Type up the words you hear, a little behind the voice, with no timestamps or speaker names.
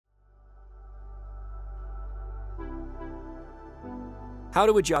How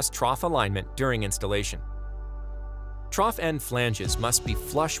to adjust trough alignment during installation. Trough end flanges must be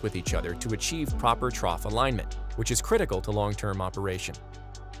flush with each other to achieve proper trough alignment, which is critical to long-term operation.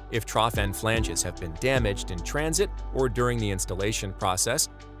 If trough end flanges have been damaged in transit or during the installation process,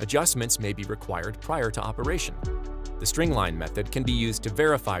 adjustments may be required prior to operation. The string line method can be used to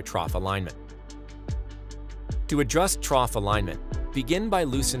verify trough alignment. To adjust trough alignment, begin by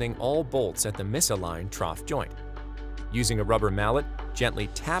loosening all bolts at the misaligned trough joint. Using a rubber mallet, gently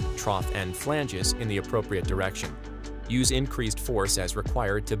tap trough end flanges in the appropriate direction. Use increased force as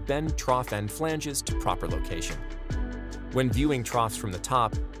required to bend trough end flanges to proper location. When viewing troughs from the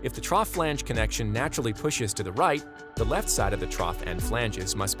top, if the trough flange connection naturally pushes to the right, the left side of the trough end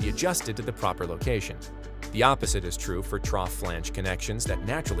flanges must be adjusted to the proper location. The opposite is true for trough flange connections that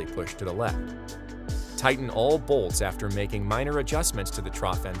naturally push to the left. Tighten all bolts after making minor adjustments to the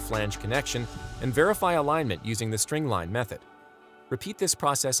trough end flange connection and verify alignment using the string line method. Repeat this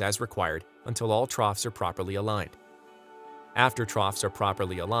process as required until all troughs are properly aligned. After troughs are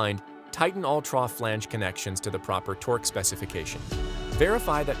properly aligned, tighten all trough flange connections to the proper torque specification.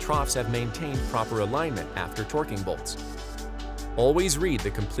 Verify that troughs have maintained proper alignment after torquing bolts. Always read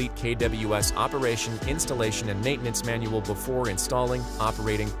the complete KWS operation, installation, and maintenance manual before installing,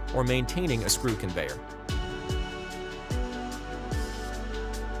 operating, or maintaining a screw conveyor.